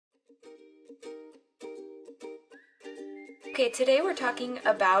Okay, today we're talking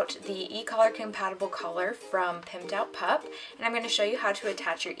about the Ecollar compatible collar from Pimped Out Pup, and I'm going to show you how to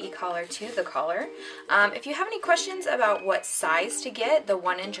attach your e-collar to the collar. If you have any questions about what size to get, the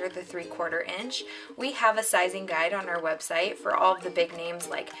 1 inch or the 3/4 inch, we have a sizing guide on our website for all of the big names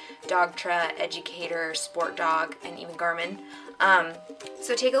like Dogtra, Educator, Sport Dog, and even Garmin.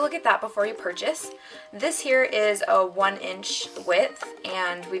 So take a look at that before you purchase. This here is a 1 inch width,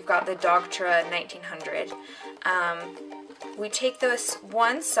 and we've got the Dogtra 1900. We take this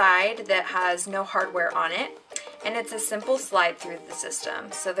one side that has no hardware on it, and it's a simple slide through the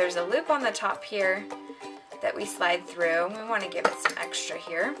system. So there's a loop on the top here that we slide through. We want to give it some extra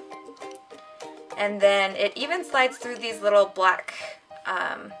here. And then it even slides through these little black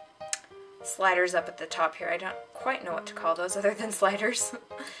sliders up at the top here. I don't quite know what to call those other than sliders.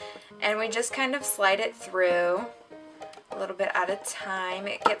 And we just kind of slide it through a little bit at a time.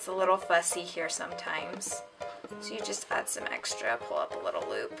 It gets a little fussy here sometimes. So you just add some extra, pull up a little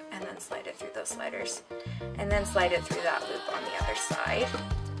loop, and then slide it through those sliders. And then slide it through that loop on the other side.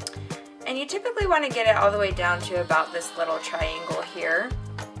 And you typically want to get it all the way down to about this little triangle here.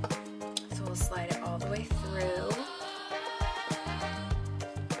 So we'll slide it all the way through.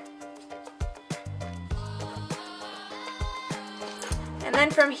 And then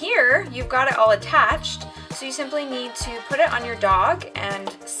from here, you've got it all attached. So you simply need to put it on your dog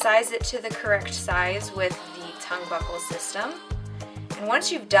and size it to the correct size with the tongue buckle system. And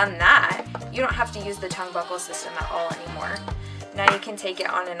once you've done that, you don't have to use the tongue buckle system at all anymore. Now you can take it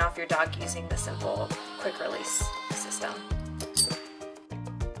on and off your dog using the simple quick release system.